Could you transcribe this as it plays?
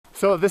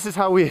So this is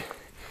how we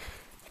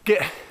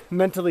get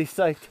mentally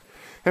psyched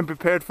and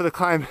prepared for the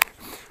climb.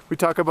 We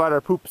talk about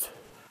our poops.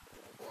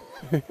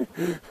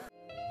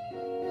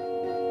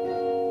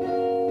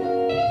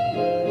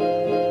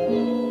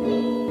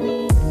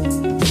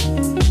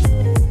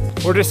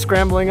 We're just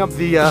scrambling up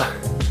the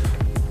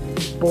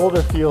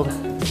boulder field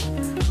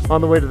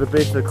on the way to the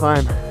base of the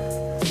climb.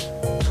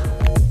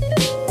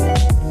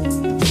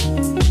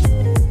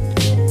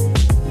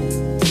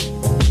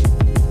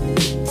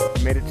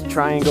 Made it to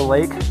Triangle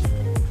Lake,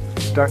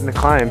 starting to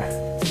climb.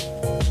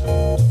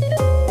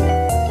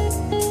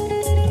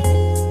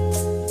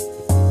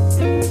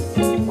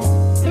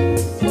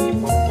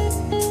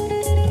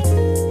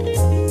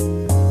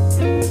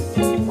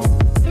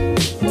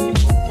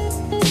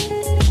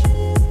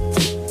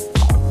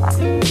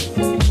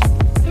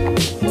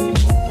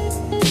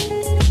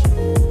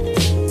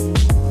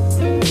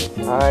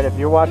 Alright, if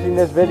you're watching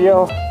this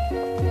video,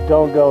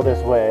 don't go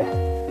this way.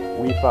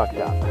 We fucked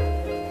up.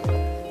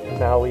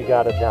 Now we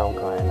got a down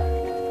climb.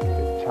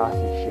 It's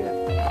chossy shit.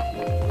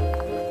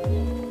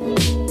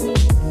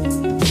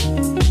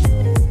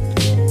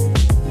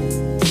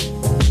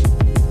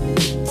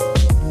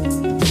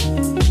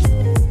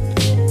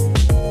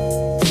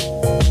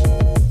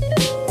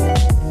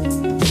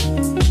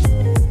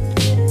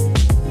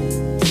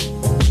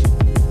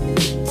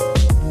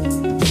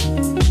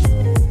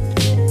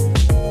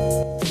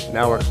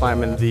 Now we're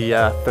climbing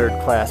the third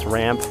class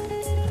ramp.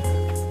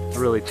 It's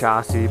really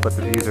chossy, but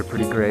the views are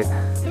pretty great,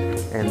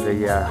 and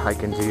the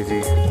hiking's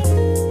easy.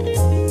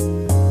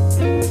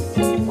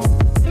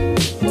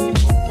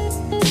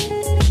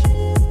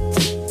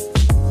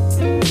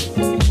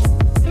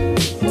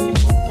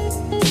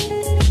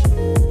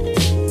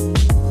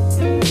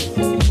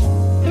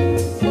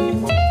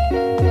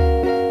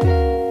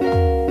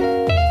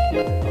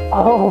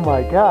 Oh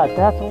my god,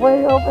 that's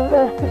way over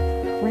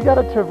there. We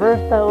gotta traverse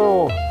that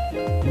little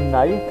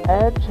knife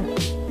edge.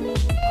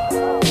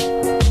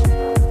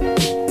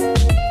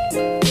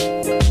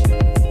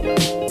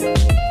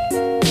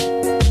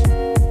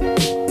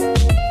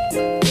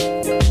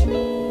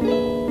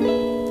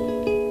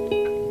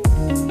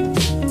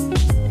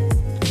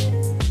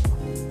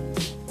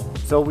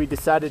 So we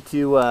decided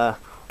to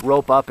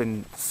rope up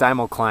and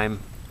simul climb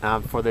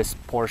for this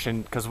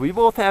portion because we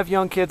both have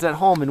young kids at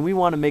home and we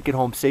want to make it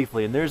home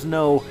safely, and there's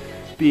no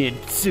being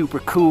super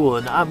cool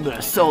and I'm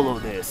gonna solo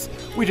this.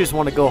 We just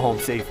want to go home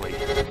safely.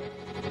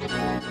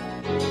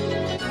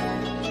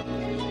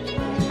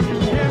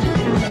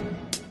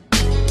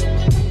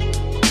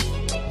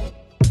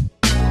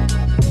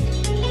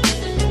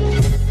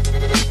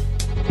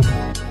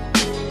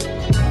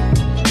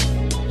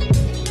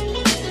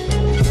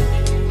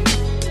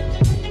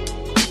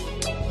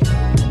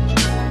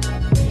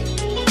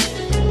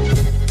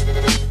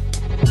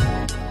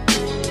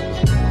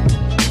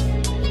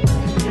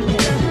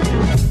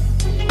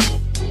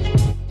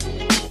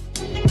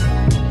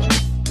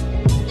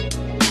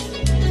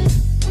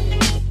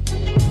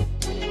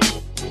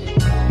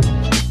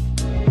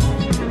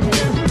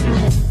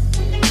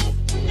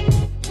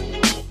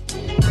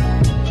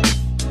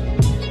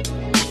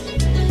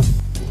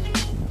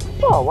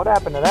 Oh, what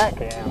happened to that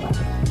cam?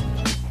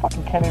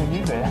 Fucking can't even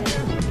use it.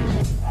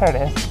 There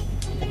it is.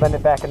 We'll bend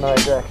it back in the right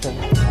direction.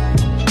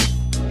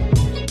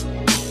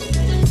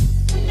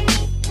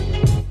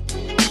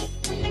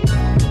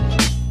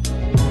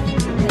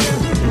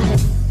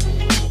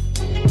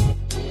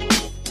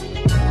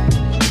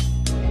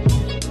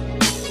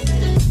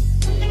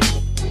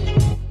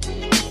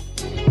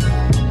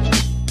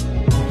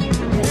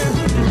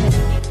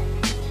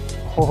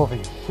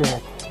 Holy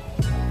shit.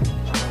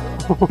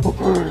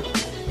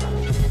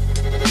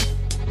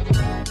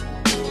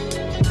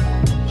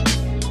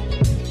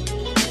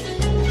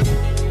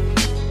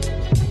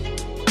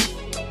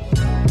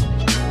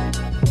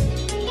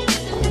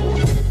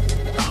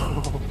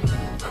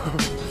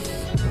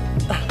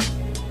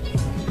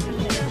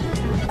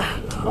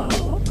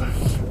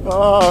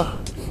 Oh,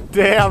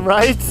 damn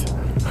right.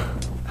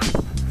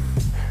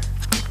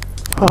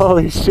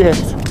 Holy shit.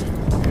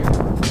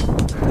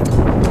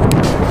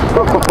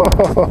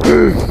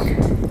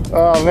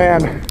 Oh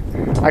man,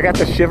 I got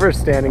the shivers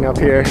standing up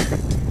here.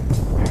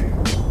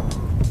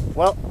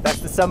 Well, that's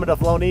the summit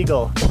of Lone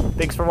Eagle.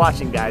 Thanks for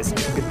watching, guys.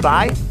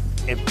 Goodbye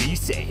and be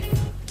safe.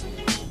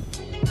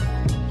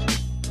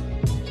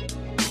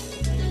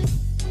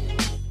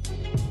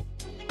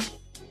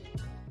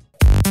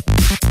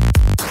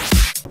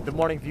 The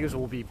morning views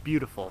will be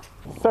beautiful.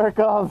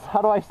 Circles,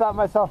 how do I stop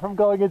myself from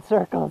going in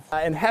circles?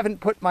 And haven't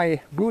put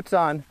my boots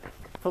on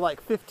for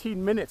like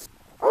 15 minutes.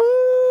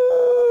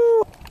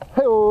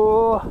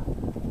 Hey-oh.